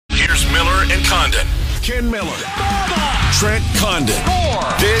and Condon. Ken Miller. Trent Condon.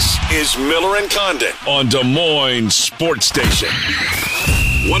 This is Miller and Condon on Des Moines Sports Station.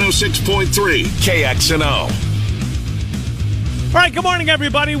 106.3 KXNO. All right, good morning,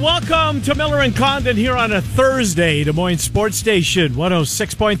 everybody. Welcome to Miller and Condon here on a Thursday, Des Moines Sports Station,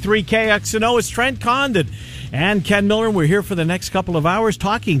 106.3 KXNO. It's Trent Condon and Ken Miller. We're here for the next couple of hours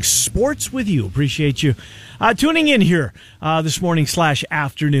talking sports with you. Appreciate you tuning in here this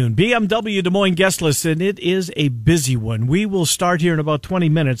morning/afternoon. BMW Des Moines guest list, and it is a busy one. We will start here in about 20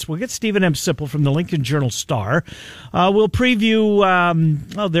 minutes. We'll get Stephen M. Sipple from the Lincoln Journal-Star. We'll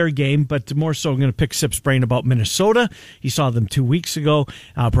preview their game, but more so I'm going to pick Sip's brain about Minnesota. He saw them 2 weeks ago.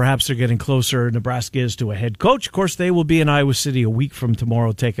 Perhaps they're getting closer, Nebraska is, to a head coach. Of course, they will be in Iowa City a week from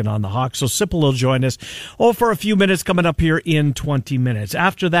tomorrow taking on the Hawks. So Sipple will join us for a few minutes coming up here in 20 minutes.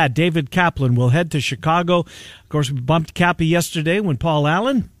 After that, David Kaplan will head to Chicago. Of course, we bumped Cappy yesterday when Paul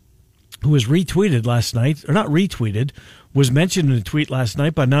Allen, who was retweeted last night, or not retweeted, was mentioned in a tweet last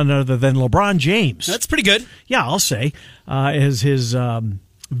night by none other than LeBron James. That's pretty good. Yeah, I'll say. As his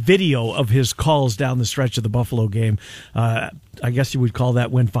video of his calls down the stretch of the Buffalo game, I guess you would call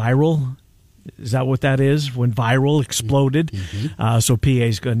that went viral. Is that what that is? When viral exploded. Mm-hmm. So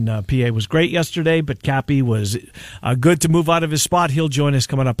PA was great yesterday, but Cappy was good to move out of his spot. He'll join us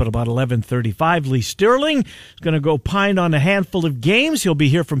coming up at about 11:35. Lee Sterling is going to go pine on a handful of games. He'll be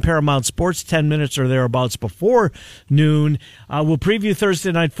here from Paramount Sports 10 minutes or thereabouts before noon. We'll preview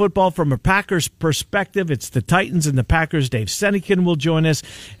Thursday Night Football from a Packers perspective. It's the Titans and the Packers. Dave Senikin will join us.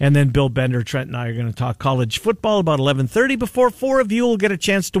 And then Bill Bender, Trent, and I are going to talk college football about 11:30 before 4 of you will get a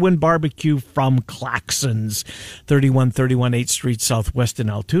chance to win barbecue from Claxons, 3131 8th Street Southwest in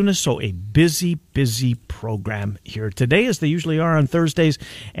Altoona. So a busy program here today, as they usually are on Thursdays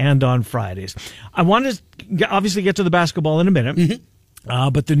and on Fridays. I want to obviously get to the basketball in a minute. Mm-hmm.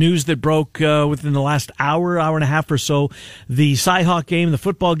 But the news that broke within the last hour and a half or so, the Cyhawk game, the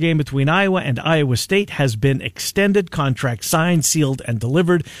football game between Iowa and Iowa State, has been extended, contract signed, sealed, and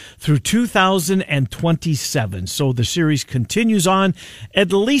delivered through 2027. So the series continues on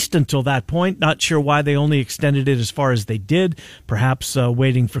at least until that point. Not sure why they only extended it as far as they did. Perhaps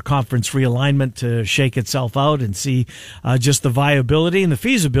waiting for conference realignment to shake itself out and see just the viability and the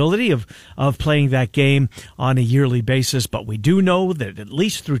feasibility of playing that game on a yearly basis. But we do know that at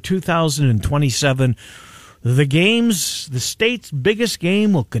least through 2027, the state's biggest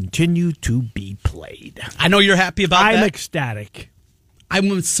game will continue to be played. I know you're happy about that. I'm ecstatic.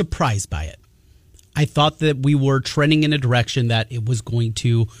 I'm surprised by it. I thought that we were trending in a direction that it was going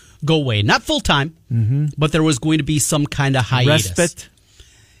to go away. Not full-time, but there was going to be some kind of hiatus. Respite.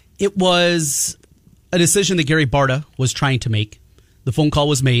 It was a decision that Gary Barta was trying to make. The phone call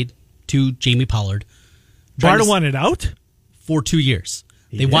was made to Jamie Pollard. Barta wanted out? For 2 years.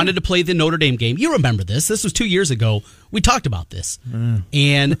 They wanted to play the Notre Dame game. You remember this. This was 2 years ago. We talked about this.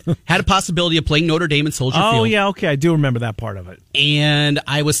 And had a possibility of playing Notre Dame in Soldier Field. Oh, yeah, okay. I do remember that part of it. And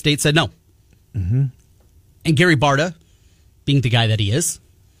Iowa State said no. Mm-hmm. And Gary Barta, being the guy that he is,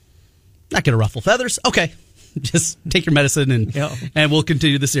 not going to ruffle feathers. Okay. Just take your medicine and we'll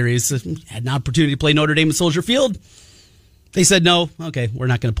continue the series. Had an opportunity to play Notre Dame in Soldier Field. They said no. Okay, we're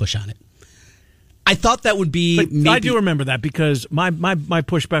not going to push on it. I thought that would be. But I do remember that because my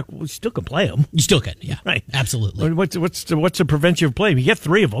pushback, we still can play them. You still can, yeah, right, absolutely. What's to prevent you from playing? You get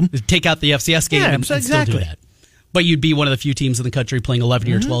 3 of them. Take out the FCS game and still do that. But you'd be one of the few teams in the country playing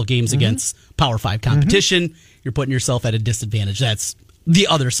 11 or 12 games against Power 5 competition. You're putting yourself at a disadvantage. That's the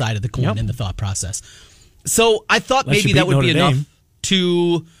other side of the coin in the thought process. So I thought maybe that would be enough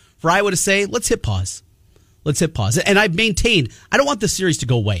for Iowa to say, let's hit pause. And I've maintained, I don't want this series to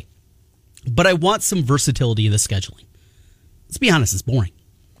go away. But I want some versatility in the scheduling. Let's be honest, it's boring.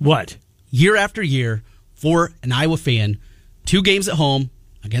 What? Year after year, for an Iowa fan, 2 games at home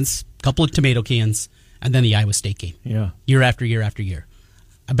against a couple of tomato cans, and then the Iowa State game. Yeah. Year after year after year.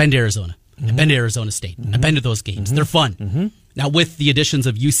 I've been to Arizona. I've been to Arizona State. I've been to those games. They're fun. Now, with the additions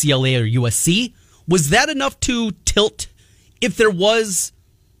of UCLA or USC, was that enough to tilt if there was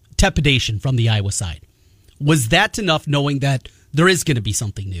trepidation from the Iowa side? Was that enough knowing that there is going to be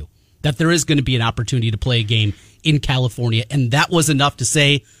something new? That there is going to be an opportunity to play a game in California, and that was enough to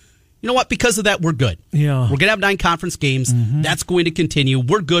say, you know what, because of that, we're good. Yeah. We're going to have 9 conference games. That's going to continue.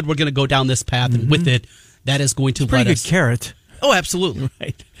 We're good. We're going to go down this path, and with it, that is going to let us... Pretty good carrot. Oh, absolutely.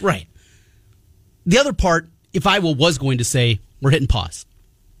 Right. The other part, if Iowa was going to say, we're hitting pause,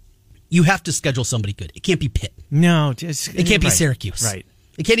 you have to schedule somebody good. It can't be Pitt. No. It can't be Syracuse. Right.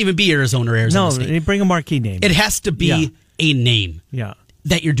 It can't even be Arizona or Arizona State. No, bring a marquee name. It has to be a name. Yeah.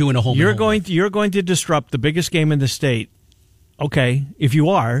 That you're doing a home. You're going to disrupt the biggest game in the state. Okay, if you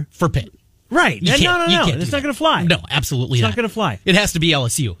are for Pitt. Right. You can't, No. It's not going to fly. No, absolutely it's not. It's not going to fly. It has to be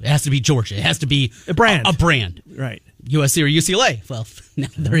LSU. It has to be Georgia. It has to be a brand. A brand. Right. USC or UCLA. Well, now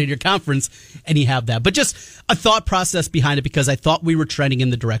they're in your conference, and you have that. But just a thought process behind it, because I thought we were trending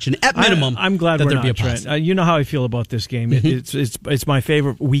in the direction, at minimum, I'm glad that we're there'd not, be a positive. you know how I feel about this game. It's my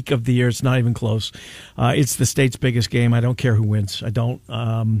favorite week of the year. It's not even close. It's the state's biggest game. I don't care who wins. I don't.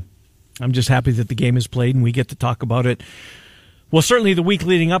 I'm just happy that the game is played, and we get to talk about it. Well, certainly the week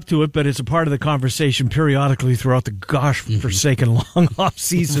leading up to it, but it's a part of the conversation periodically throughout the forsaken long off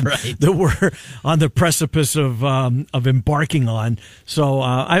season that we're on the precipice of embarking on. So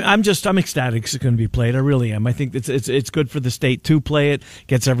I'm ecstatic it's going to be played. I really am. I think it's good for the state to play it.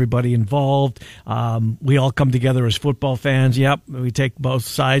 Gets everybody involved. We all come together as football fans. Yep, we take both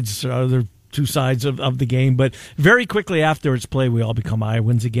sides. Other two sides of the game, but very quickly after it's played, we all become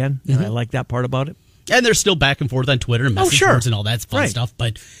Iowans again. And I like that part about it. And they're still back and forth on Twitter and message boards and all that fun stuff.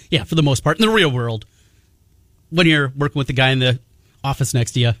 But yeah, for the most part, in the real world, when you're working with the guy in the office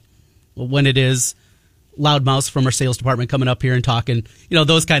next to you, when it is loudmouths from our sales department coming up here and talking,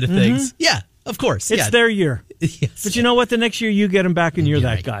 those kind of things. Yeah, of course. It's their year. Yes. But you know what? The next year you get them back and you're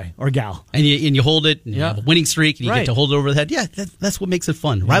that guy or gal. And you hold it, and you have a winning streak, and you get to hold it over the head. Yeah, that's what makes it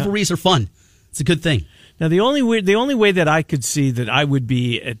fun. Yeah. Rivalries are fun. It's a good thing. Now, the only way that I could see that I would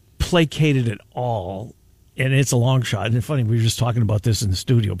be placated at all, and it's a long shot, and funny, we were just talking about this in the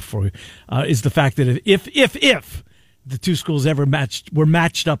studio before, is the fact that if the two schools ever were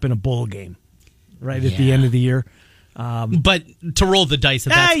matched up in a bowl game, right, at the end of the year. But to roll the dice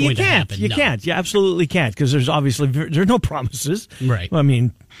that's going to happen. You can't. You absolutely can't, because there's no promises. Right. I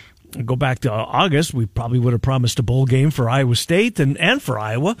mean, go back to August, we probably would have promised a bowl game for Iowa State and for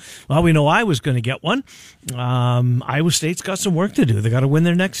Iowa. Well, we know Iowa's going to get one. Iowa State's got some work to do. They got to win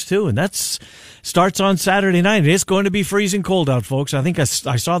their next two, and that's starts on Saturday night. It's going to be freezing cold out, folks. I think I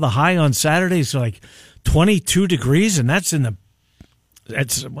saw the high on Saturday. It's like 22 degrees, and that's in the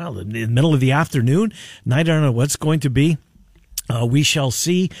middle of the afternoon. Night, I don't know what's going to be. We shall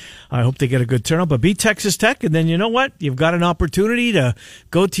see. I hope they get a good turnout. But beat Texas Tech, and then you know what? You've got an opportunity to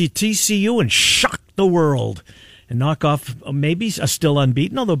go to TCU and shock the world and knock off maybe a still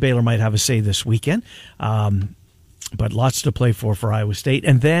unbeaten, although Baylor might have a say this weekend. But lots to play for Iowa State.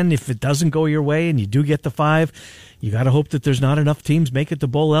 And then if it doesn't go your way and you do get the 5, you got to hope that there's not enough teams make it to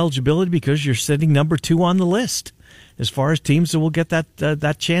bowl eligibility, because you're sitting number 2 on the list as far as teams that will get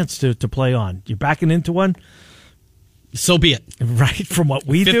that chance to play on. You're backing into one. So be it. Right, from what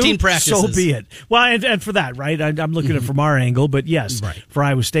we 15 practices. So be it. Well, and for that, right, I'm looking at it from our angle, but yes, for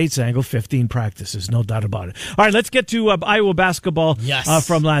Iowa State's angle, 15 practices, no doubt about it. All right, let's get to Iowa basketball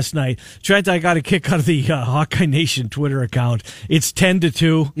from last night. Trent, I got a kick out of the Hawkeye Nation Twitter account. It's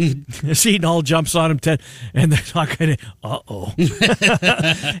 10-2. Seton Hall jumps on him 10, and the Hawkeye, uh-oh.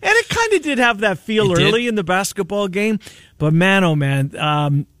 And it kind of did have that feel early in the basketball game, but man, oh man,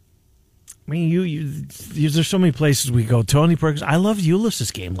 I mean, there's so many places we go. Tony Perkins, I loved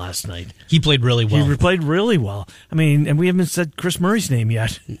Ulyss's game last night. He played really well. He played really well. I mean, and we haven't said Chris Murray's name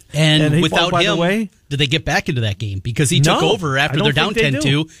yet. And without him, did they get back into that game? Because he took over after they're down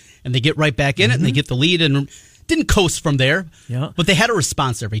 10-2, and they get right back in it, and they get the lead, and didn't coast from there. Yeah. But they had a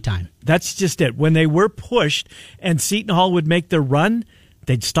response every time. That's just it. When they were pushed, and Seton Hall would make their run,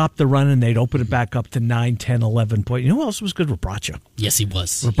 they'd stop the run and they'd open it back up to 9, 10, 11 points. You know who else was good? Rabracha. Yes, he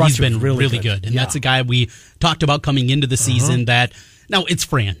was. He's been really good. And that's a guy we talked about coming into the season that, now it's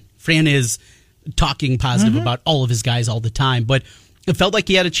Fran. Fran is talking positive about all of his guys all the time, but it felt like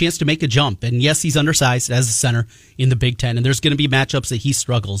he had a chance to make a jump. And yes, he's undersized as a center in the Big Ten, and there's going to be matchups that he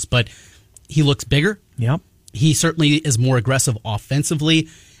struggles, but he looks bigger. Yep. He certainly is more aggressive offensively,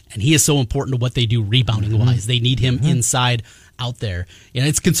 and he is so important to what they do rebounding-wise. They need him inside out there. And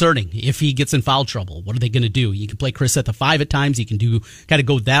it's concerning if he gets in foul trouble. What are they going to do? You can play Chris at the 5 at times. You can kind of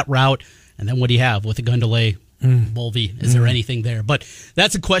go that route. And then what do you have with a Gundele, Mulvey? Is there anything there? But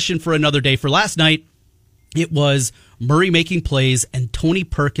that's a question for another day. For last night, it was Murray making plays and Tony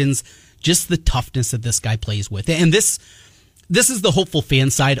Perkins, just the toughness that this guy plays with. And this is the hopeful fan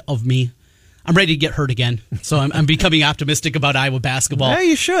side of me. I'm ready to get hurt again. So I'm becoming optimistic about Iowa basketball. Yeah,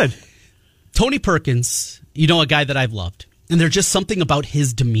 you should. Tony Perkins, a guy that I've loved. And there's just something about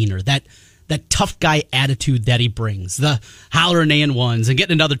his demeanor, that tough guy attitude that he brings, the hollering and ones and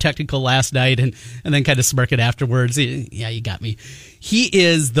getting another technical last night and then kind of smirking afterwards. Yeah, you got me. He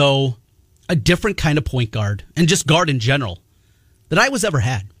is, though, a different kind of point guard and just guard in general that Iowa's ever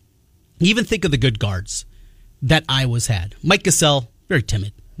had. Even think of the good guards that Iowa's had. Mike Gasol, very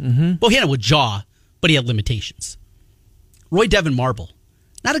timid. Well, he had it with jaw, but he had limitations. Roy Devin Marble,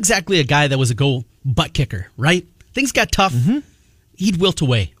 not exactly a guy that was a butt kicker, right? Things got tough. He'd wilt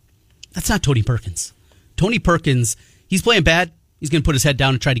away. That's not Tony Perkins. Tony Perkins, he's playing bad. He's going to put his head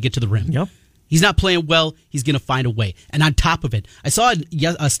down and try to get to the rim. Yep. He's not playing well. He's going to find a way. And on top of it, I saw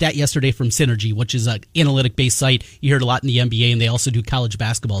a stat yesterday from Synergy, which is an analytic-based site. You heard a lot in the NBA, and they also do college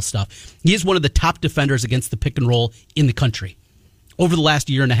basketball stuff. He is one of the top defenders against the pick and roll in the country over the last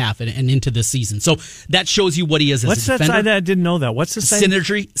year and a half and into this season. So that shows you what he is as a defender. What's that site? I didn't know that. What's the site?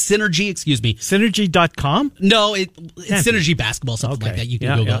 Synergy, excuse me. Synergy.com? No, it's Synergy Basketball, something like that. You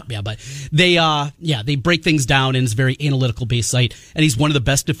can Google it. Yeah, but they break things down, and it's a very analytical-based site, and he's one of the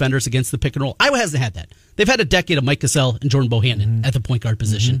best defenders against the pick and roll. Iowa hasn't had that. They've had a decade of Mike Cassell and Jordan Bohannon at the point guard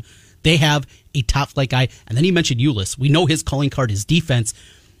position. They have a top-flight guy, and then he mentioned Ulis. We know his calling card is defense.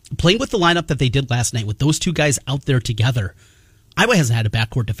 Playing with the lineup that they did last night with those two guys out there together, Iowa hasn't had a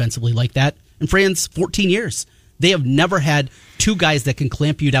backcourt defensively like that in 14 years. They have never had two guys that can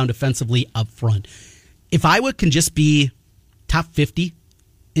clamp you down defensively up front. If Iowa can just be top 50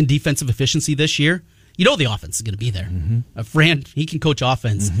 in defensive efficiency this year, you know the offense is going to be there. Fran, he can coach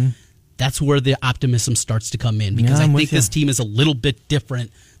offense. That's where the optimism starts to come in, because I think this team is a little bit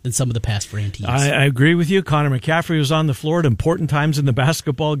different than some of the past Fran teams. I agree with you. Connor McCaffrey was on the floor at important times in the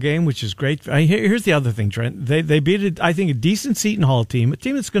basketball game, which is great. Here's the other thing, Trent. They beat, I think, a decent Seton Hall team, a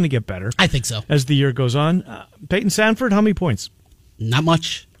team that's going to get better. I think so. As the year goes on. Peyton Sanford, how many points? Not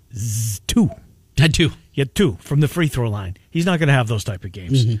much. 2. Had 2. He had 2 from the free throw line. He's not going to have those type of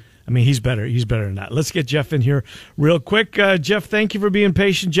games. I mean, he's better. He's better than that. Let's get Jeff in here real quick. Jeff, thank you for being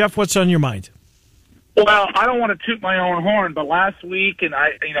patient. Jeff, what's on your mind? Well, I don't want to toot my own horn, but last week, and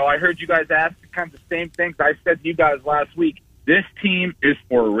I heard you guys ask kind of the same things I said to you guys last week. This team is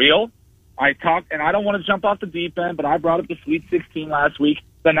for real. I talked, and I don't want to jump off the deep end, but I brought up the Sweet 16 last week.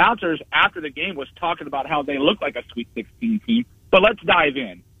 The announcers after the game was talking about how they look like a Sweet 16 team. But let's dive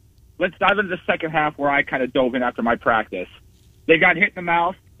in. Let's dive into the second half where I kind of dove in after my practice. They got hit in the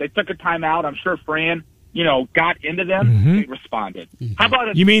mouth. They took a timeout. I'm sure Fran, got into them. They responded. How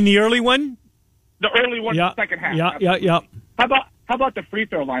about You mean the early one? The early one, the second half. Yeah. How about the free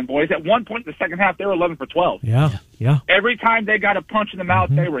throw line, boys? At one point in the second half, they were 11 for 12. Yeah. Every time they got a punch in the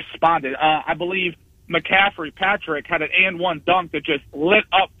mouth, they responded. I believe Patrick, had an and one dunk that just lit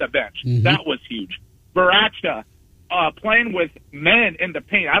up the bench. That was huge. Varacha, playing with men in the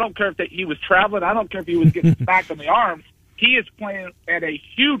paint. I don't care if he was traveling. I don't care if he was getting smacked in the arms. He is playing at a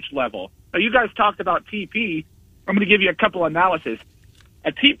huge level. Now, you guys talked about TP. I'm going to give you a couple analysis.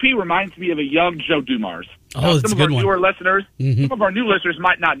 A TP reminds me of a young Joe Dumars. That's a good one. Some of our new listeners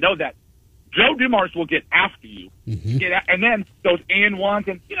might not know that. Joe Dumars will get after you. And then those and ones,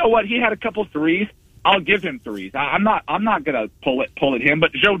 and you know what? He had a couple threes. I'll give him threes. I'm not going to pull at him,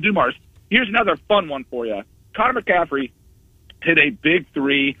 but Joe Dumars. Here's another fun one for you. Connor McCaffrey hit a big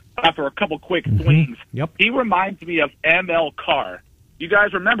three after a couple quick swings. Yep. He reminds me of ML Carr. You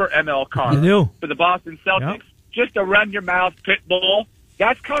guys remember ML Carr? I do. For the Boston Celtics? Yep. Just a run-your-mouth pit bull.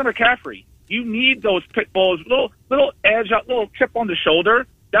 That's Connor McCaffrey. You need those pit bulls, little edge, little chip on the shoulder.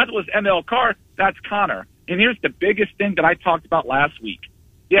 That was ML Carr. That's Connor. And here's the biggest thing that I talked about last week.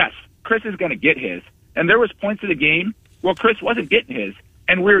 Yes, Chris is going to get his. And there was points of the game where Chris wasn't getting his.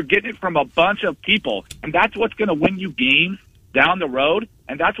 And we were getting it from a bunch of people. And that's what's going to win you games down the road.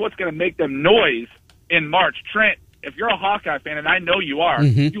 And that's what's going to make them noise in March. Trent, if you're a Hawkeye fan, and I know you are,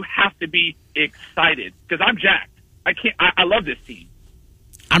 you have to be excited. Because I'm jacked. I love this team.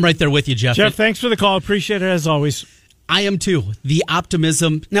 I'm right there with you, Jeff. Jeff, thanks for the call. Appreciate it as always. I am too. The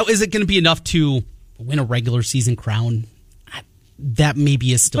optimism. Now, is it going to be enough to win a regular season crown? That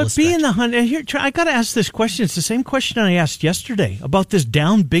maybe is still a stretch. But be in the hunt. Here, I got to ask this question. It's the same question I asked yesterday about this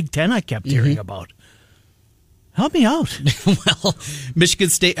down Big Ten I kept hearing about. Help me out. Well, Michigan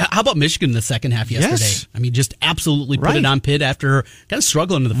State. How about Michigan in the second half yesterday? Yes. I mean, just absolutely put it on Pitt after kind of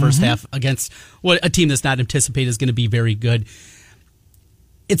struggling in the first half against a team that's not anticipated is going to be very good.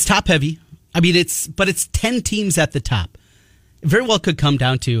 It's top heavy. I mean, it's 10 teams at the top. It very well could come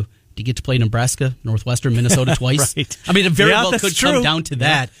down to, do you get to play Nebraska, Northwestern, Minnesota twice? Right. I mean, it very well could come down to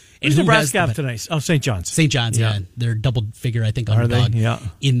that. Who's Nebraska have tonight? Oh, St. John's. St. John's, yeah. They're double figure, I think, underdog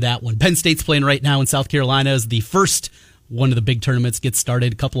in that one. Penn State's playing right now in South Carolina as the first one of the big tournaments gets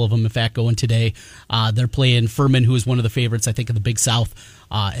started. A couple of them, in fact, going today. They're playing Furman, who is one of the favorites, I think, in the Big South,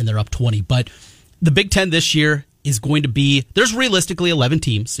 and they're up 20. But the Big Ten this year is going to be, there's realistically 11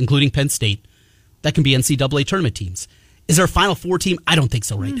 teams, including Penn State, that can be NCAA tournament teams. Is there a Final Four team? I don't think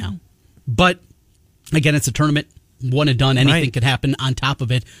so right now. But, again, it's a tournament. One and done. Anything could happen on top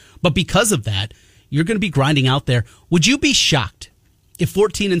of it. But because of that, you're going to be grinding out there. Would you be shocked if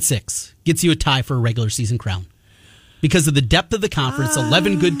 14-6 gets you a tie for a regular season crown? Because of the depth of the conference,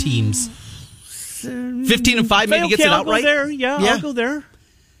 11 good teams. 15-5 maybe gets it outright? I'll go there.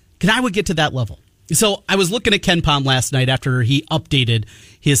 Can Iowa get to that level? So I was looking at Ken Pom last night after he updated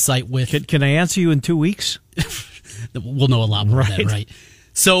his site with... Can I answer you in 2 weeks? We'll know a lot more then, right?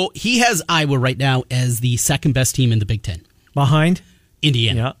 So he has Iowa right now as the second best team in the Big Ten. Behind?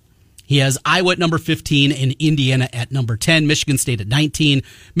 Indiana. Yeah. He has Iowa at number 15 and Indiana at number 10, Michigan State at 19,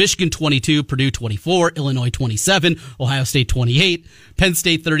 Michigan 22, Purdue 24, Illinois 27, Ohio State 28, Penn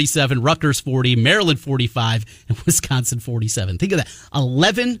State 37, Rutgers 40, Maryland 45, and Wisconsin 47. Think of that.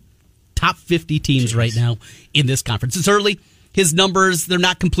 11 top 50 teams right now in this conference. It's early. His numbers, they're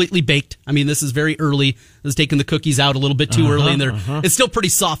not completely baked. I mean, this is very early. This is taking the cookies out a little bit too early, and it's still pretty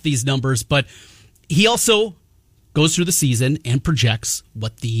soft, these numbers. But he also goes through the season and projects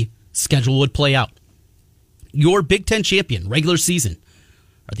what the schedule would play out. Your Big Ten champion, regular season,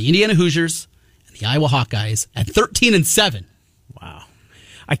 are the Indiana Hoosiers and the Iowa Hawkeyes at 13-7. Wow.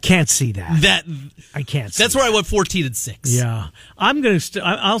 I can't see that. I can't see That's where I went 14-6. Yeah. I'm going to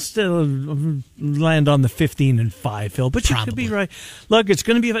I'll still land on the 15-5, Phil, but you could be right. Look, it's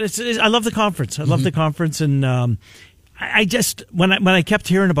going to be I love the conference. I love the conference, and I just when I kept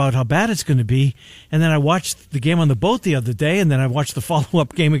hearing about how bad it's going to be, and then I watched the game on the boat the other day, and then I watched the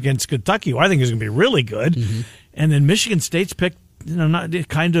follow-up game against Kentucky, who I think is going to be really good, and then Michigan State's picked, not in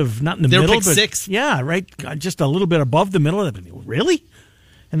the middle, picked but 6th. Yeah, right, just a little bit above the middle. Really?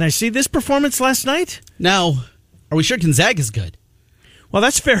 And I see this performance last night. Now, are we sure Gonzaga's good? Well,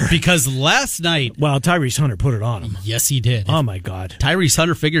 that's fair. Because last night... Well, Tyrese Hunter put it on him. Yes, he did. Oh, my God. Tyrese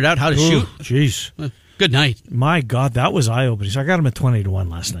Hunter figured out how to shoot. Jeez. Good night. My God, that was eye-opening. So I got him at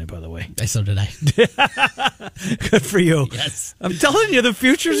 20-1 last night, by the way. So did I. Good for you. Yes. I'm telling you, the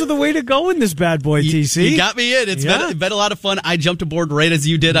futures are the way to go in this bad boy, TC. You got me in. It's been a lot of fun. I jumped aboard right as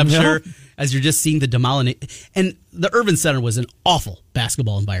you did, I'm sure, as you're just seeing the demolition. And the Irvin Center was an awful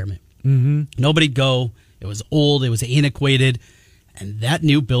basketball environment. Nobody'd go. It was old. It was antiquated. And that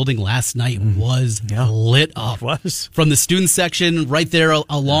new building last night was lit up. It was. From the student section right there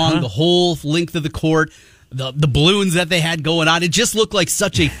along the whole length of the court, the balloons that they had going on. It just looked like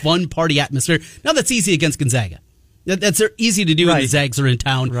such a fun party atmosphere. Now, that's easy against Gonzaga. That's easy to do when the Zags are in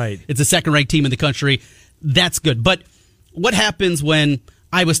town. Right. It's a second-ranked team in the country. That's good. But what happens when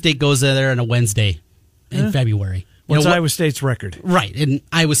Iowa State goes there on a Wednesday in February? What's Iowa State's record? Right. And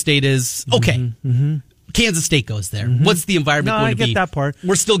Iowa State is okay. Kansas State goes there. What's the environment going to be? I get that part.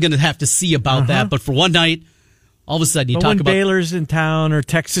 We're still going to have to see about that. But for one night, all of a sudden, when Baylor's in town or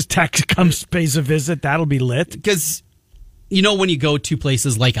Texas Tech comes pays a visit, that'll be lit. Because, when you go to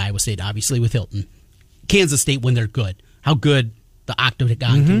places like Iowa State, obviously with Hilton, Kansas State when they're good, how good the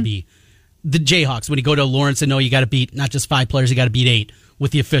Octagon can be. The Jayhawks, when you go to Lawrence and know you got to beat not just 5 players, you got to beat 8. With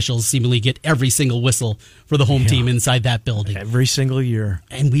the officials seemingly get every single whistle for the home team inside that building. Every single year.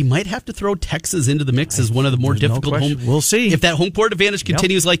 And we might have to throw Texas into the mix as one of the more difficult home. We'll see. If that home court advantage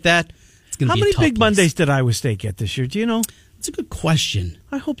continues like that, it's going to be a tough How many big place. Mondays did Iowa State get this year? Do you know? That's a good question.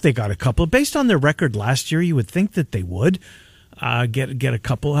 I hope they got a couple. Based on their record last year, you would think that they would get a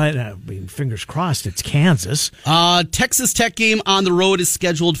couple. I mean, fingers crossed it's Kansas. Texas Tech game on the road is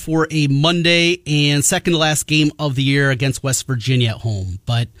scheduled for a Monday, and second to last game of the year against West Virginia at home.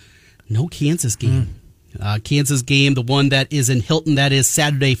 But no Kansas game. Kansas game, the one that is in Hilton, that is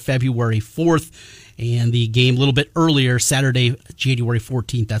Saturday, February 4th. And the game a little bit earlier, Saturday, January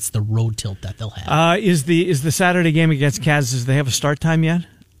 14th. That's the road tilt that they'll have. Is the Saturday game against Kansas, do they have a start time yet?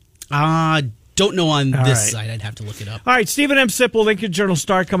 Don't know on this side. I'd have to look it up. All right, Stephen M. Sipple, Lincoln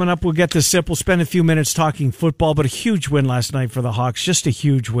Journal-Star coming up. We'll get to Sip. We'll spend a few minutes talking football, but a huge win last night for the Hawks. Just a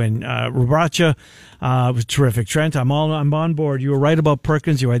huge win. Rabracha was terrific. Trent, I'm on board. You were right about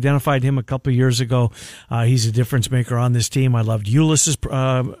Perkins. You identified him a couple of years ago. He's a difference maker on this team. I loved Ulyss's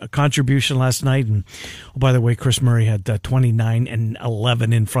contribution last night. And by the way, Chris Murray had 29 and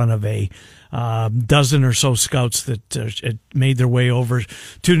 11 in front of a dozen or so scouts that made their way over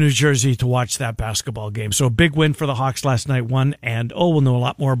to New Jersey to watch that basketball game. So a big win for the Hawks last night, and we'll know a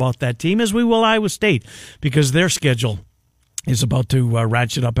lot more about that team, as we will Iowa State, because their schedule is about to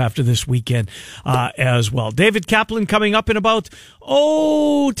ratchet up after this weekend as well. David Kaplan coming up in about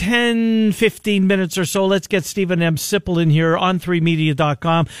 10, 15 minutes or so. Let's get Stephen M. Sipple in here on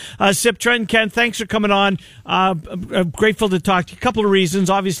 3media.com. Sip, Trent, and Ken, thanks for coming on. I'm grateful to talk to you. A couple of reasons.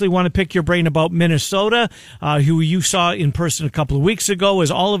 Obviously, want to pick your brain about Minnesota, who you saw in person a couple of weeks ago,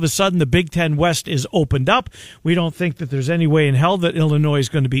 as all of a sudden the Big Ten West is opened up. We don't think that there's any way in hell that Illinois is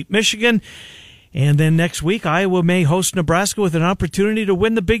going to beat Michigan. And then next week, Iowa may host Nebraska with an opportunity to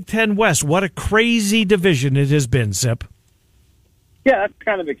win the Big Ten West. What a crazy division it has been, Sip. Yeah, that's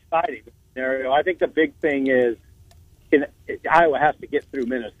kind of exciting scenario. I think the big thing is Iowa has to get through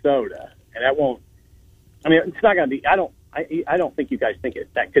Minnesota, and that won't. I mean, it's not going to be. I don't I don't think you guys think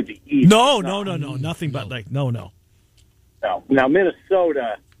that could be easy. No, nothing but no. No. Now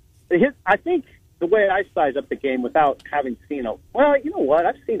Minnesota, I think the way I size up the game without having seen well, you know what?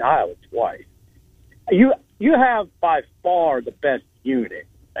 I've seen Iowa twice. You have by far the best unit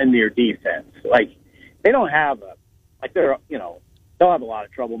in your defense. Like they don't have they'll have a lot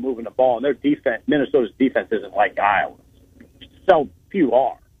of trouble moving the ball, and their defense, Minnesota's defense, isn't like Iowa's. So few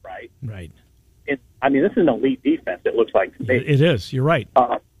are, right? Right. This is an elite defense. It looks like to me. It is. You're right.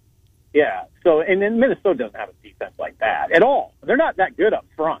 Yeah. So, and then Minnesota doesn't have a defense like that at all. They're not that good up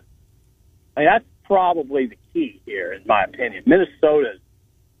front. That's probably the key here, in my opinion. Minnesota's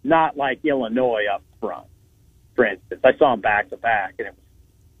not like Illinois up front, for instance. I saw them back to back, and it was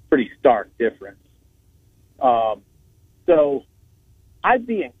pretty stark difference. So I'd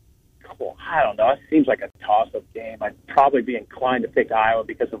be I don't know. It seems like a toss-up game. I'd probably be inclined to pick Iowa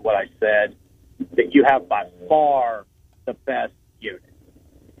because of what I said, that you have by far the best unit.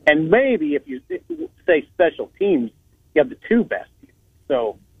 And maybe if you say special teams, you have the two best units.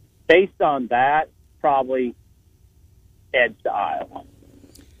 So based on that, probably edge to Iowa.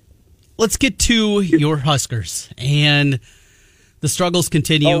 Let's get to your Huskers. And the struggles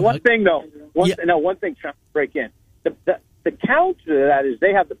continue. One thing, though. One thing trying to break in. The counter to that is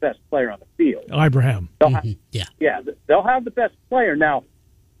they have the best player on the field. Ibrahim. They'll have the best player. Now,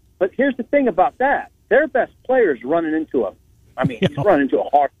 but here's the thing about that. Their best player is running into he's running into a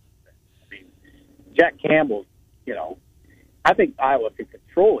hard. Jack Campbell, I think Iowa can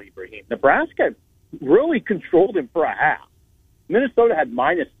control Ibrahim. Nebraska really controlled him for a half. Minnesota had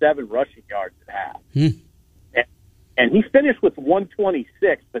 -7 rushing yards at half. And he finished with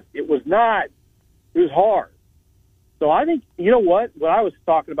 126, but it was hard. So I think, you know what I was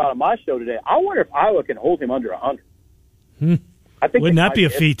talking about on my show today, I wonder if Iowa can hold him under 100. I think wouldn't that be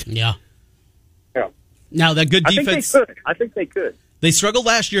a feat? Yeah. Now, that good defense. I think they could. They struggled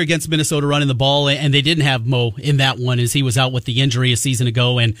last year against Minnesota running the ball, and they didn't have Mo in that one as he was out with the injury a season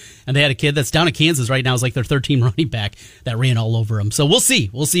ago, and they had a kid that's down in Kansas right now is like their third-team running back that ran all over him. So we'll see.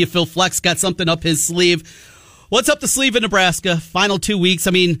 We'll see if Phil Fleck's got something up his sleeve. What's up the sleeve in Nebraska? Final 2 weeks.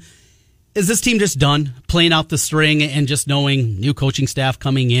 Is this team just done playing out the string and just knowing new coaching staff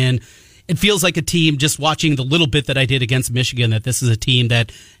coming in? It feels like a team, just watching the little bit that I did against Michigan, that this is a team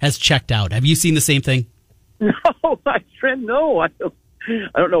that has checked out. Have you seen the same thing? No, my friend, no. I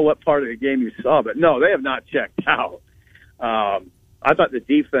don't know what part of the game you saw, but no, they have not checked out. I thought the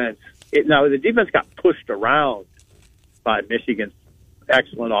defense got pushed around by Michigan's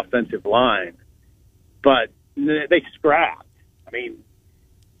excellent offensive line, but they scrapped.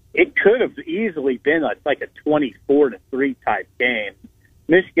 It could have easily been like a 24-3 type game.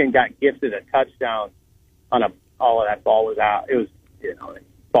 Michigan got gifted a touchdown on all of that ball was out. It was,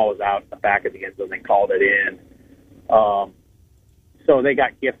 ball was out in the back of the end zone. They called it in. So they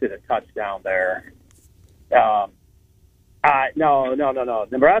got gifted a touchdown there. No.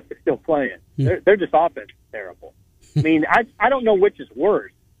 Nebraska's still playing. They're just offense terrible. I don't know which is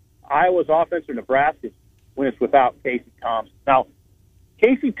worse, Iowa's offense or Nebraska's when it's without Casey Thompson. Now,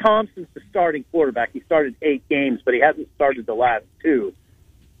 Casey Thompson's the starting quarterback. He started 8 games, but he hasn't started the last 2.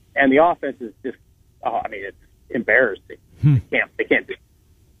 And the offense is just, it's embarrassing. They can't do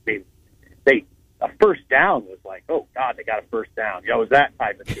it. A first down was like, oh, God, they got a first down. It was that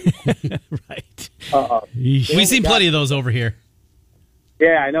type of thing. Right. We've seen plenty of those over here.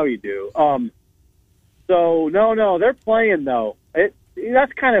 Yeah, I know you do. So, no, they're playing, though.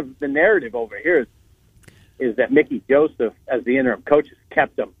 That's kind of the narrative over here is that Mickey Joseph, as the interim coach, has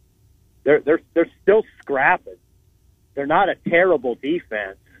kept them. They're still scrapping. They're not a terrible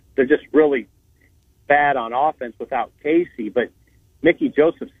defense. They're just really bad on offense without Casey. But Mickey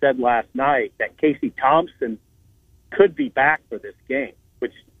Joseph said last night that Casey Thompson could be back for this game,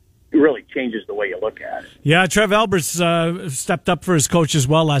 which really changes the way you look at it. Yeah, Trev Alberts stepped up for his coach as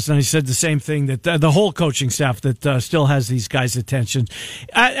well last night. He said the same thing, that the whole coaching staff that still has these guys' attention.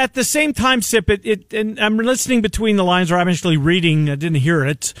 At the same time, Sip, and I'm listening between the lines, or I'm actually reading. I didn't hear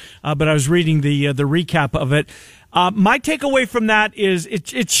it, but I was reading the recap of it. My takeaway from that is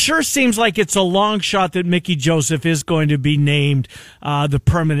it sure seems like it's a long shot that Mickey Joseph is going to be named the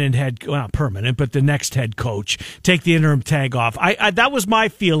permanent not permanent, but the next head coach. Take the interim tag off. That was my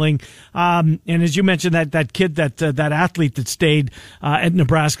feeling. And as you mentioned, that kid, that athlete that stayed at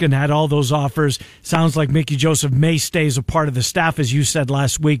Nebraska and had all those offers, sounds like Mickey Joseph may stay as a part of the staff, as you said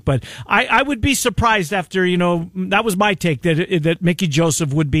last week. But I would be surprised after, that was my take, that Mickey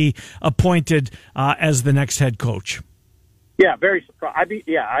Joseph would be appointed as the next head coach. Yeah, very surprised.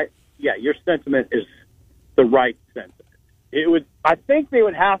 Your sentiment is the right sentiment. I think they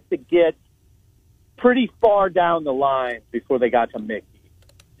would have to get pretty far down the line before they got to Mickey.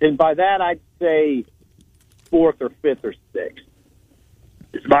 And by that, I'd say 4th or 5th or 6th.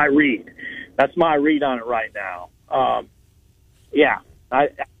 It's my read. That's my read on it right now. I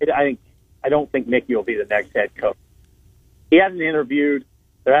don't think Mickey will be the next head coach. He hasn't interviewed.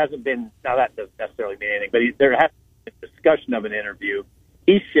 There hasn't been. Now that doesn't necessarily mean anything, but there has been a discussion of an interview.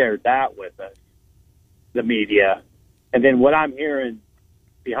 He shared that with us, the media, and then what I'm hearing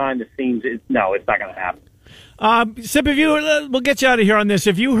behind the scenes is no, it's not going to happen. Sip, we'll get you out of here on this.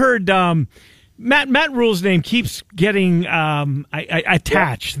 If you heard Matt Rule's name keeps getting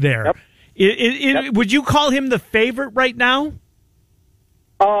attached there. Yep. Would you call him the favorite right now?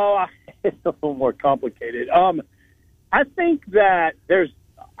 Oh, it's a little more complicated. I think that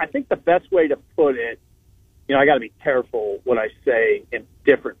I think the best way to put it, I got to be careful what I say in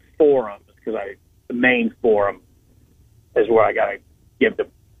different forums because the main forum is where I got to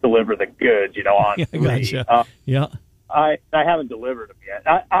deliver the goods, on TV. Gotcha. Yeah. I haven't delivered them yet.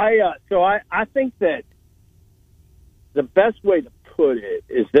 So I think that the best way to put it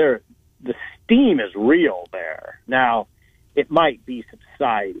is the steam is real there. Now, it might be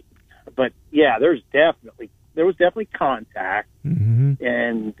subsiding, but yeah, there was definitely contact,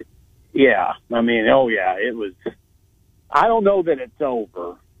 and yeah, it was. I don't know that it's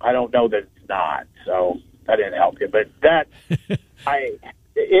over. I don't know that it's not. So that didn't help you, but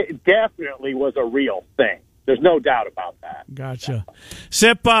it definitely was a real thing. There's no doubt about that. Gotcha.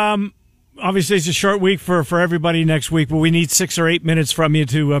 Sip, obviously it's a short week for everybody next week, but we need 6 or 8 minutes from you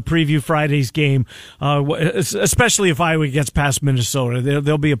to preview Friday's game, especially if Iowa gets past Minnesota.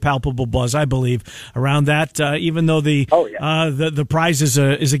 There'll be a palpable buzz, I believe, around that, even though the prize is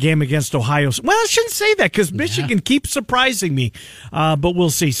a game against Ohio. Well, I shouldn't say that because Michigan keeps surprising me, but we'll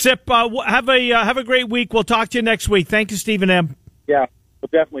see. Sip, have a great week. We'll talk to you next week. Thank you, Stephen M. Yeah.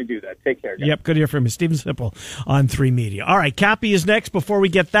 We'll definitely do that. Take care, guys. Yep, good to hear from you. Stephen Sipple on 3 Media. All right, Cappy is next. Before we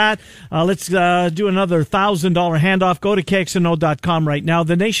get that, let's do another $1,000 handoff. Go to KXNO.com right now.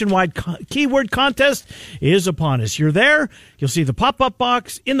 The nationwide keyword contest is upon us. You're there. You'll see the pop-up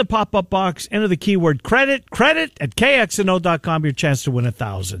box. In the pop-up box, enter the keyword credit at KXNO.com. Your chance to win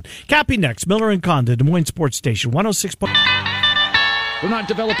 $1,000. Cappy next. Miller and Condon, Des Moines Sports Station, 106. We're not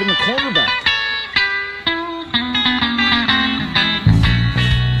developing a quarterback.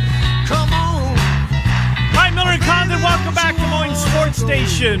 Welcome back to Des Moines Sports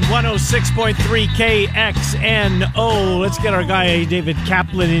Station, 106.3 KXNO. Let's get our guy David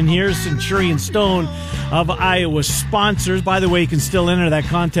Kaplan in here, Centurion Stone of Iowa sponsors. By the way, you can still enter that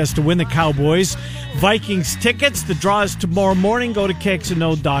contest to win the Cowboys Vikings tickets. The draw is tomorrow morning. Go to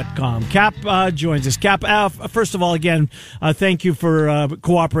KXNO.com. Cap joins us. Cap, first of all, again, thank you for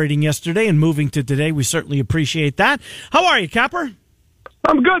cooperating yesterday and moving to today. We certainly appreciate that. How are you, Capper?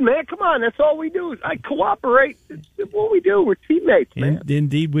 I'm good, man. Come on. That's all we do. I cooperate. It's what we do. We're teammates, man.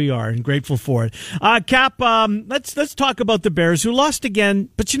 Indeed we are, and grateful for it. Cap, let's talk about the Bears, who lost again.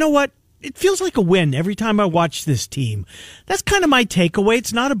 But you know what? It feels like a win every time I watch this team. That's kind of my takeaway.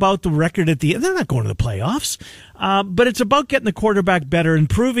 It's not about the record at the end. They're not going to the playoffs. But it's about getting the quarterback better and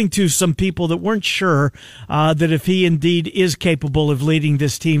proving to some people that weren't sure that if he indeed is capable of leading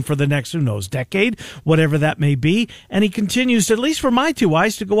this team for the next, who knows, decade, whatever that may be. And he continues, at least for my two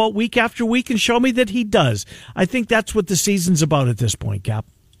eyes, to go out week after week and show me that he does. I think that's what the season's about at this point, Cap.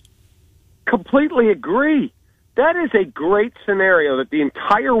 Completely agree. That is a great scenario that the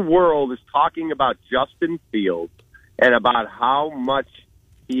entire world is talking about Justin Fields and about how much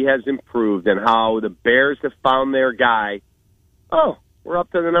he has improved and how the Bears have found their guy. Oh, we're up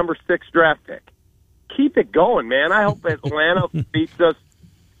to the number 6 draft pick. Keep it going, man. I hope Atlanta beats us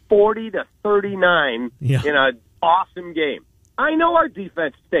 40-39 in an awesome game. I know our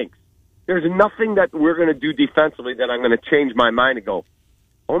defense stinks. There's nothing that we're going to do defensively that I'm going to change my mind and go,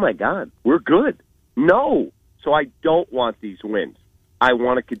 oh, my God, we're good. No. So I don't want these wins. I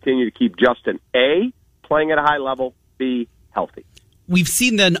want to continue to keep Justin, A, playing at a high level, B, healthy. We've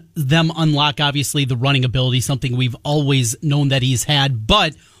seen them unlock, obviously, the running ability, something we've always known that he's had.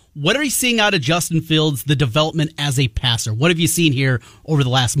 But what are you seeing out of Justin Fields, the development as a passer? What have you seen here over the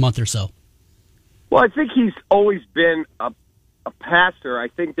last month or so? Well, I think he's always been a passer. I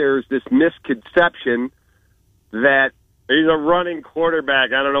think there's this misconception that he's a running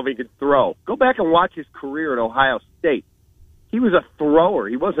quarterback. I don't know if he could throw. Go back and watch his career at Ohio State. He was a thrower.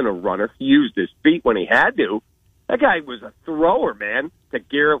 He wasn't a runner. He used his feet when he had to. That guy was a thrower, man, to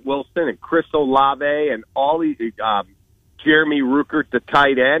Garrett Wilson and Chris Olave and all these, Jeremy Ruckert, the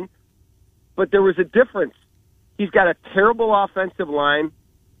tight end. But there was a difference. He's got a terrible offensive line.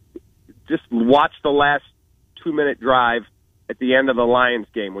 Just watch the last 2-minute drive at the end of the Lions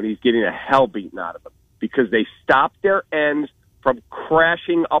game when he's getting the hell beaten out of him because they stopped their ends from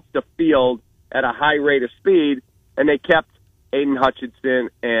crashing up the field at a high rate of speed, and they kept Aiden Hutchinson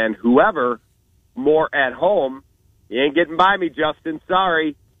and whoever more at home. You ain't getting by me, Justin.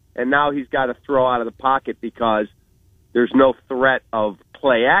 Sorry. And now he's got to throw out of the pocket because there's no threat of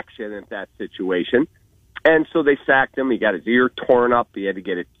play action in that situation. And so they sacked him. He got his ear torn up. He had to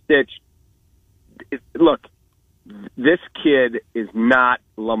get it stitched. Look, this kid is not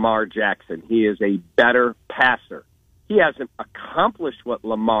Lamar Jackson. He is a better passer. He hasn't accomplished what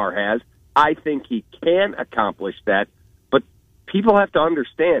Lamar has. I think he can accomplish that. But people have to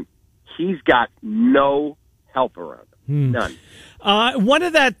understand, he's got no help around him. None. One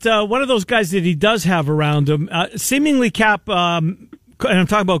of those guys that he does have around him, seemingly Cap, and I'm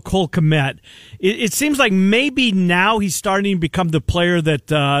talking about Cole Kmet. It seems like maybe now he's starting to become the player that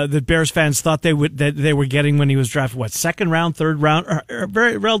that Bears fans thought they were getting when he was drafted. What, second round, third round, or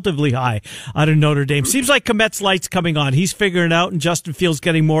very relatively high out of Notre Dame. Seems like Kmet's light's coming on. He's figuring it out, and Justin Fields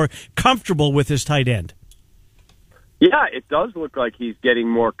getting more comfortable with his tight end. Yeah, it does look like he's getting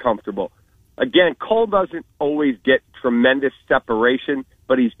more comfortable. Again, Cole doesn't always get tremendous separation,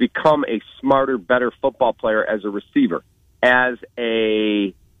 but he's become a smarter, better football player as a receiver. As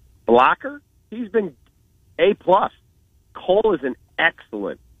a blocker, he's been A+. Cole is an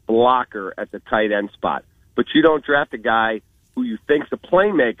excellent blocker at the tight end spot, but you don't draft a guy who you think's a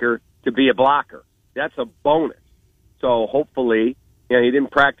playmaker to be a blocker. That's a bonus. So hopefully, he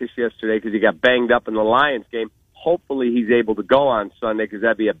didn't practice yesterday because he got banged up in the Lions game. Hopefully he's able to go on Sunday because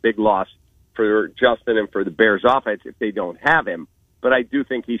that'd be a big loss for Justin and for the Bears offense if they don't have him. But I do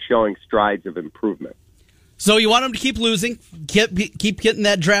think he's showing strides of improvement. So you want him to keep losing, keep getting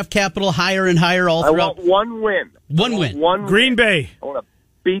that draft capital higher and higher all throughout? I want one win. One win. Green Bay. I want to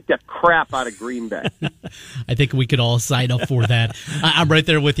beat the crap out of Green Bay. I think we could all sign up for that. I'm right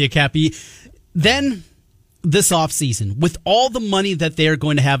there with you, Cappy. Then this offseason, with all the money that they're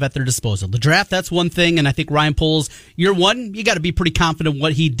going to have at their disposal, the draft, that's one thing, and I think Ryan Poles, year one, you got to be pretty confident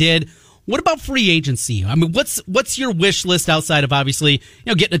what he did. What about free agency? I mean, what's your wish list outside of obviously,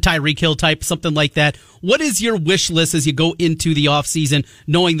 getting a Tyreek Hill type, something like that? What is your wish list as you go into the offseason,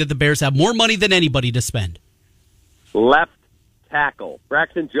 knowing that the Bears have more money than anybody to spend? Left tackle.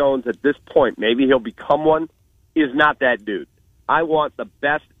 Braxton Jones, at this point, maybe he'll become one, is not that dude. I want the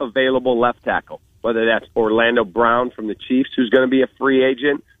best available left tackle, whether that's Orlando Brown from the Chiefs, who's going to be a free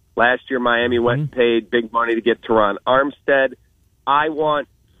agent. Last year, Miami went and paid big money to get Teron Armstead. I want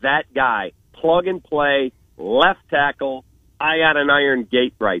that guy, plug and play, left tackle. I got an iron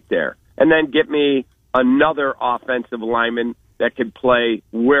gate right there. And then get me another offensive lineman that can play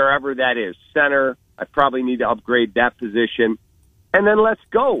wherever that is. Center, I probably need to upgrade that position. And then let's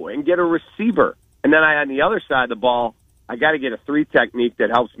go and get a receiver. And then on the other side of the ball, I got to get a 3 technique that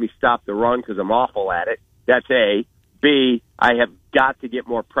helps me stop the run because I'm awful at it. That's A. B, I have got to get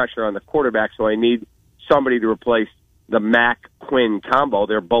more pressure on the quarterback, so I need somebody to replace the Mack-Quinn combo.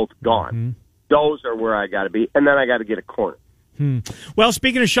 They're both gone. Mm-hmm. Those are where I got to be. And then I got to get a corner. Well,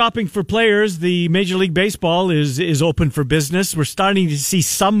 speaking of shopping for players, the Major League Baseball is open for business. We're starting to see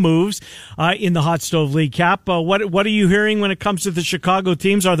some moves in the Hot Stove League, Cap. What are you hearing when it comes to the Chicago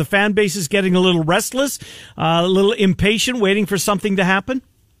teams? Are the fan bases getting a little restless, a little impatient, waiting for something to happen?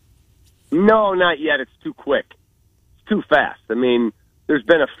 No, not yet. It's too quick. It's too fast. I mean, there's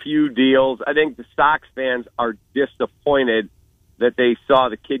been a few deals. I think the Sox fans are disappointed that they saw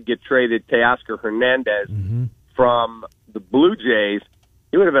the kid get traded, Teoscar Hernandez, from the Blue Jays.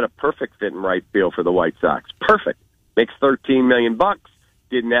 He would have been a perfect fit in right field for the White Sox. Perfect. Makes $13 million.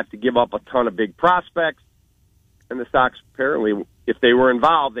 Didn't have to give up a ton of big prospects. And the Sox, apparently, if they were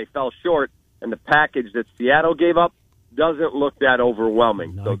involved, they fell short. And the package that Seattle gave up doesn't look that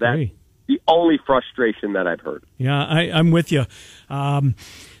overwhelming. So that's the only frustration that I've heard. Yeah, I'm with you.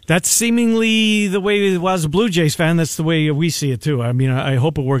 That's seemingly the way, as a Blue Jays fan, that's the way we see it too. I mean, I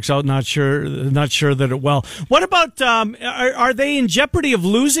hope it works out. Not sure that it will. What about, are they in jeopardy of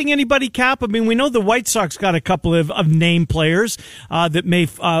losing anybody, Cap? I mean, we know the White Sox got a couple of name players, that may,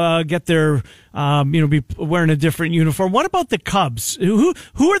 get their, be wearing a different uniform. What about the Cubs? Who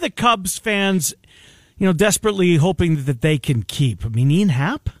are the Cubs fans, desperately hoping that they can keep? I mean, Ian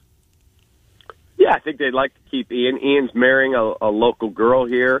Happ? Yeah, I think they'd like to keep Ian. Ian's marrying a local girl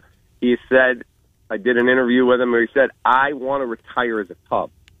here. He said, I did an interview with him where he said, I want to retire as a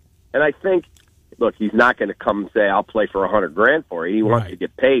Cub. And I think, look, he's not going to come and say, I'll play for $100,000 for you. He wants to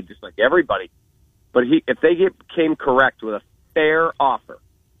get paid just like everybody. But if they came correct with a fair offer,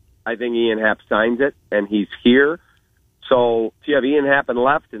 I think Ian Happ signs it, and he's here. So if you have Ian Happ in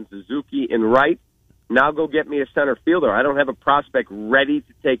left and Suzuki in right, Now go get me a center fielder. I don't have a prospect ready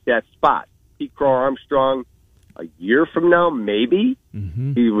to take that spot. Pete Crow Armstrong, a year from now, maybe.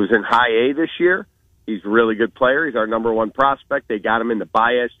 Mm-hmm. He was in high A this year. He's a really good player. He's our number one prospect. They got him in the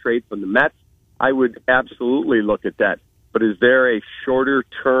Baez trade from the Mets. I would absolutely look at that. But is there a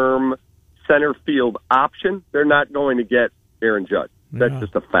shorter-term center field option? They're not going to get Aaron Judge. That's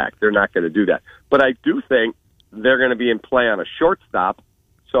just a fact. They're not going to do that. But I do think they're going to be in play on a shortstop.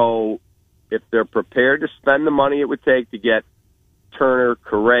 So if they're prepared to spend the money it would take to get Turner,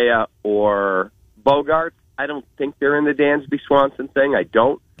 Correa, or Bogaerts, I don't think they're in the Dansby Swanson thing. I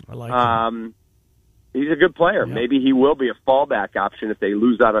don't. I like him. He's a good player. Yep. Maybe he will be a fallback option if they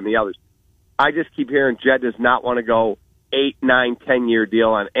lose out on the others. I just keep hearing Jed does not want to go 8, 9, 10-year deal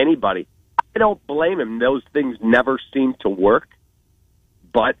on anybody. I don't blame him. Those things never seem to work.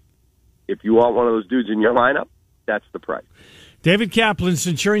 But if you want one of those dudes in your lineup, that's the price. David Kaplan,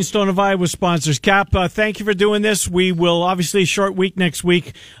 Centurion Stone of Iowa sponsors. Cap, thank you for doing this. We will, obviously, a short week next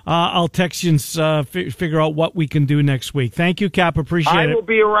week. I'll text you and figure out what we can do next week. Thank you, Cap. Appreciate it. I will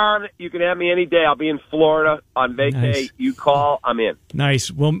be around. You can have me any day. I'll be in Florida on vacay. Nice. You call, I'm in.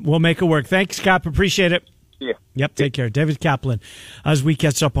 Nice. We'll make it work. Thanks, Cap. Appreciate it. Yeah. Yep, take care. David Kaplan, as we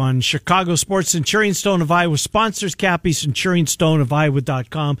catch up on Chicago sports. Centurion Stone of Iowa sponsors Cappy,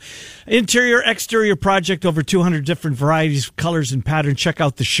 CenturionStoneofIowa.com. Interior, exterior project, over 200 different varieties, colors, and patterns. Check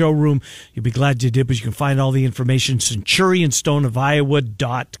out the showroom. You'll be glad you did, but you can find all the information,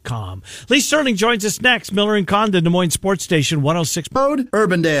 CenturionStoneofIowa.com. Lee Sterling joins us next. Miller and Condon, Des Moines Sports Station, 106. Road,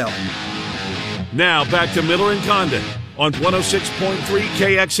 Urbandale. Now back to Miller and Condon on 106.3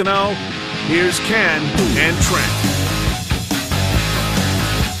 KXNO. Here's Ken and Trent.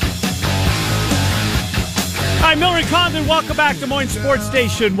 Hi, Miller and Condon. Welcome back to Des Moines Sports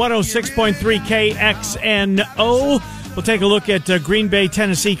Station, 106.3 KXNO. We'll take a look at Green Bay,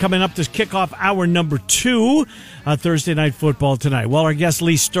 Tennessee, coming up to kick off hour number 2, Thursday Night Football tonight. Well, our guest,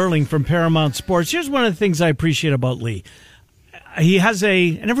 Lee Sterling from Paramount Sports. Here's one of the things I appreciate about Lee. He has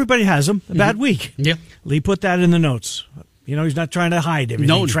and everybody has him, a bad week. Yeah. Lee put that in the notes. You know, he's not trying to hide everything.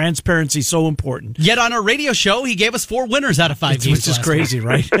 No. Transparency is so important. Yet on our radio show, he gave us 4 winners out of 5 games. Which is crazy,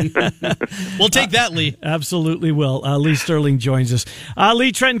 right? We'll take that, Lee. Absolutely will. Lee Sterling joins us.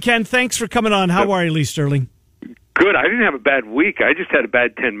 Lee, Trent, and Ken, thanks for coming on. How are you, Lee Sterling? Good. I didn't have a bad week. I just had a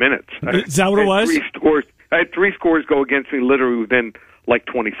bad 10 minutes. Is that what it was? I had 3 scores go against me literally within like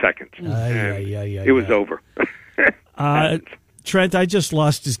 20 seconds. It was over. Trent, I just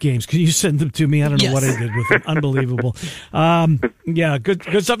lost his games. Can you send them to me? I don't know what I did with them. Unbelievable.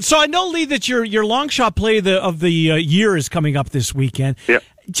 Good stuff. So I know, Lee, that your long shot play of the year is coming up this weekend. Yeah.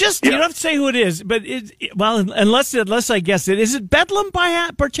 You don't have to say who it is, but unless I guess it, is it Bedlam by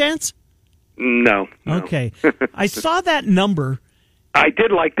chance? No. Okay. I saw that number. I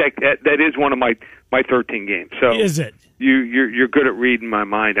did like that. That is one of my 13 games. So is it? You're good at reading my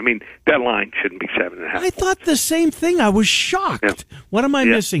mind. I mean, that line shouldn't be 7.5. I thought the same thing. I was shocked. Yeah. What am I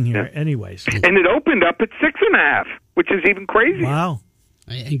missing here? Yeah. Anyways. And it opened up at 6.5, which is even crazy. Wow.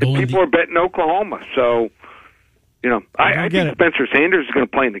 People are betting Oklahoma. So, I think Spencer Sanders is going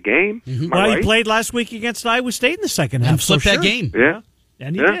to play in the game. Mm-hmm. Well, he played last week against Iowa State in the second half. And flipped that game. Yeah.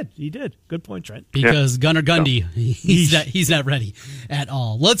 And he did. He did. Good point, Trent. Because Gunnar Gundy, he's not ready at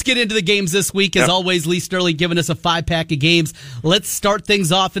all. Let's get into the games this week. As always, Lee Sterling giving us a 5-pack of games. Let's start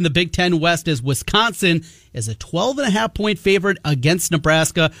things off in the Big Ten West as Wisconsin is a 12.5-point favorite against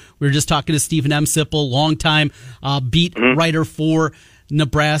Nebraska. We were just talking to Stephen M. Sipple, longtime beat writer for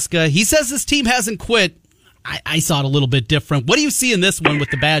Nebraska. He says this team hasn't quit. I saw it a little bit different. What do you see in this one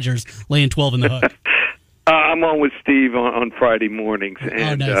with the Badgers laying 12 in the hook? I'm on with Steve on Friday mornings,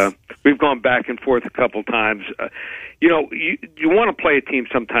 and nice. We've gone back and forth a couple times. You want to play a team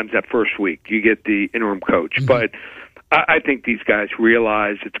sometimes that first week. You get the interim coach, but I think these guys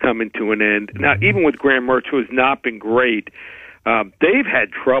realize it's coming to an end. Now, even with Graham Mertz, who has not been great, they've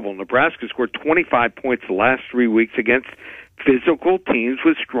had trouble. Nebraska scored 25 points the last 3 weeks against physical teams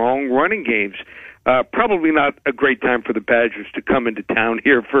with strong running games. Probably not a great time for the Badgers to come into town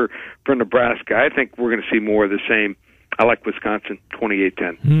here for Nebraska. I think we're going to see more of the same. I like Wisconsin,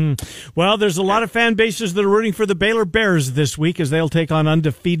 28-10. Well, there's a lot of fan bases that are rooting for the Baylor Bears this week as they'll take on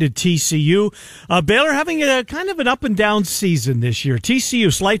undefeated TCU. Baylor having a kind of an up-and-down season this year.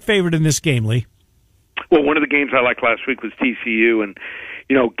 TCU, slight favorite in this game, Lee. Well, one of the games I liked last week was TCU, and,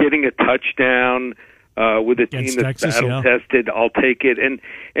 getting a touchdown with a team that's battle-tested, I'll take it. And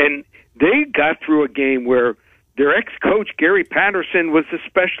they got through a game where their ex-coach, Gary Patterson, was the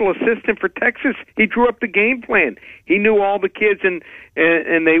special assistant for Texas. He drew up the game plan. He knew all the kids, and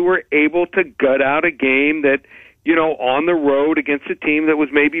they were able to gut out a game that on the road against a team that was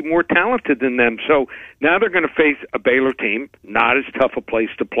maybe more talented than them. So now they're going to face a Baylor team, not as tough a place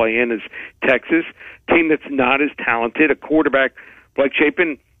to play in as Texas, team that's not as talented, a quarterback, Blake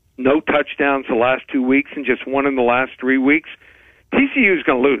Shapen, no touchdowns the last 2 weeks and just one in the last 3 weeks. TCU is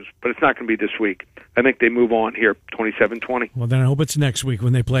going to lose, but it's not going to be this week. I think they move on here, 27-20. Well, then I hope it's next week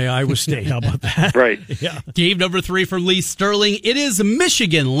when they play Iowa State. How about that? Right. Yeah. Game number 3 from Lee Sterling. It is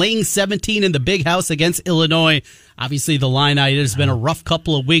Michigan laying 17 in the Big House against Illinois. Obviously, the Illini, it has been a rough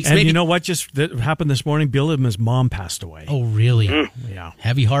couple of weeks. And Maybe, you know what just happened this morning? Bill Ibman's mom passed away. Oh, really? Yeah.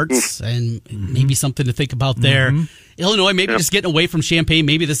 Heavy hearts, and maybe something to think about there. Illinois, maybe just getting away from Champaign.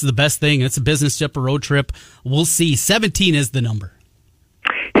 Maybe this is the best thing. It's a business trip, a road trip. We'll see. 17 is the number.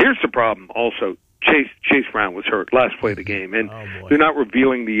 Here's the problem also. Chase Brown was hurt last play of the game, and they're not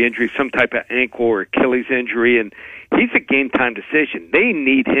revealing the injury, some type of ankle or Achilles injury, and he's a game-time decision. They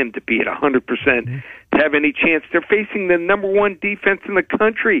need him to be at 100% to have any chance. They're facing the number 1 defense in the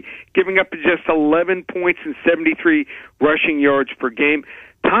country, giving up just 11 points and 73 rushing yards per game.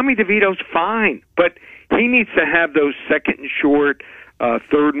 Tommy DeVito's fine, but he needs to have those second and short,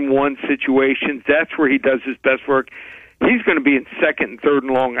 3rd and 1 situations. That's where he does his best work. He's going to be in 2nd and 3rd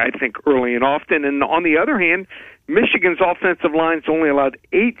and long, I think, early and often. And on the other hand, Michigan's offensive line's only allowed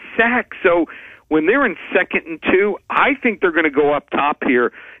 8 sacks. So when they're in 2nd and 2, I think they're going to go up top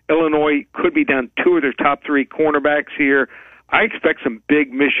here. Illinois could be down 2 of their top 3 cornerbacks here. I expect some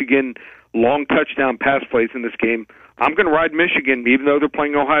big Michigan long touchdown pass plays in this game. I'm going to ride Michigan, even though they're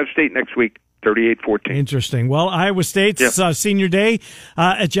playing Ohio State next week. 38-14. Interesting. Well, Iowa State's senior day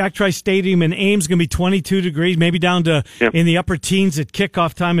at Jack Trice Stadium in Ames going to be 22 degrees, maybe down to in the upper teens at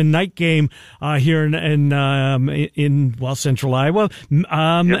kickoff time and night game here in Central Iowa.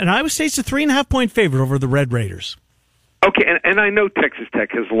 And Iowa State's a 3.5-point favorite over the Red Raiders. Okay, and I know Texas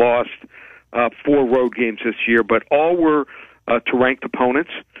Tech has lost 4 road games this year, but all were to ranked opponents.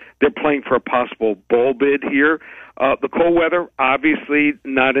 They're playing for a possible bowl bid here. The cold weather, obviously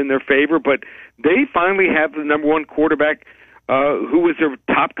not in their favor, but they finally have the number 1 quarterback who was their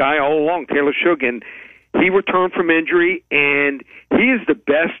top guy all along, Taylor Shough. And he returned from injury, and he is the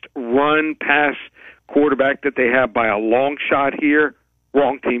best run-pass quarterback that they have by a long shot here.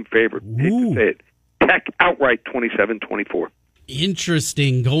 Wrong team favorite. Hate to say it. Tech outright 27-24.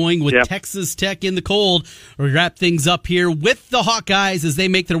 Interesting. Going with Texas Tech in the cold. We wrap things up here with the Hawkeyes as they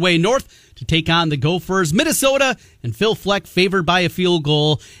make their way north to take on the Gophers. Minnesota and Phil Fleck favored by a field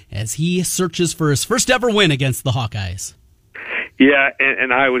goal as he searches for his first ever win against the Hawkeyes. Yeah,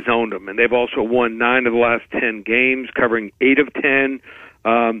 and Iowa's owned them, and they've also won 9 of the last 10 games, covering 8 of 10.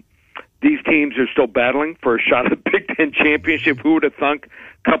 These teams are still battling for a shot at the Big Ten championship. Who would have thunk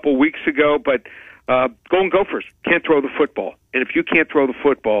a couple weeks ago? But Golden Gophers can't throw the football. And if you can't throw the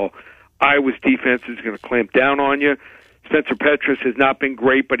football, Iowa's defense is going to clamp down on you. Spencer Petras has not been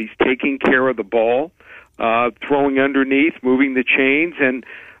great, but he's taking care of the ball, throwing underneath, moving the chains, and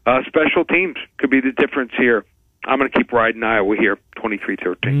special teams could be the difference here. I'm going to keep riding Iowa here,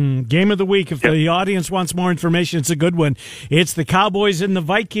 23-13. Game of the week. If the audience wants more information, it's a good one. It's the Cowboys and the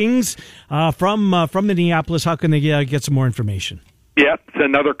Vikings from Minneapolis. How can they get some more information? Yeah, it's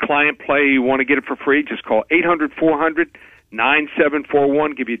another client play. You want to get it for free, just call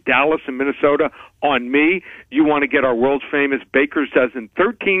 800-400-9741. Give you Dallas and Minnesota on me. You want to get our world's famous Baker's Dozen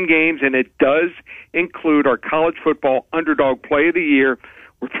 13 games, and it does include our college football underdog play of the year.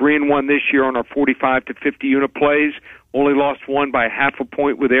 We're 3-1 this year on our 45 to 50 unit plays. Only lost 1 by 0.5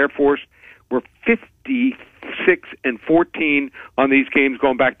 point with Air Force. We're 56-14 on these games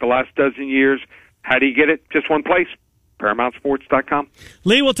going back the last dozen years. How do you get it? Just one place. ParamountSports.com.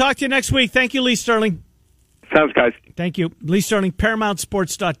 Lee, we'll talk to you next week. Thank you, Lee Sterling. Sounds, guys. Thank you. Lee Sterling,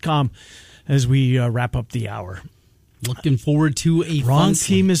 ParamountSports.com as we wrap up the hour. Looking forward to a wrong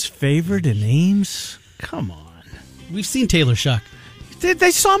team is favored in Ames. Come on. We've seen Taylor Shuck.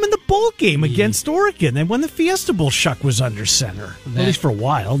 They saw him in the bowl game against Oregon. They won the Fiesta Bowl. Shuck was under center, at least for a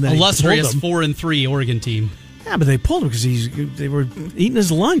while. Then illustrious 4-3 Oregon team. Yeah, but they pulled him because they were eating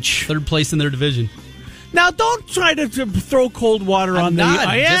his lunch. 3rd place in their division. Now, don't try to throw cold water on the.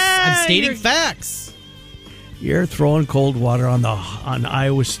 I'm stating facts. You're throwing cold water on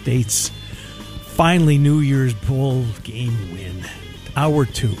Iowa State's finally New Year's Bowl game win. Hour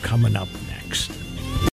 2 coming up next.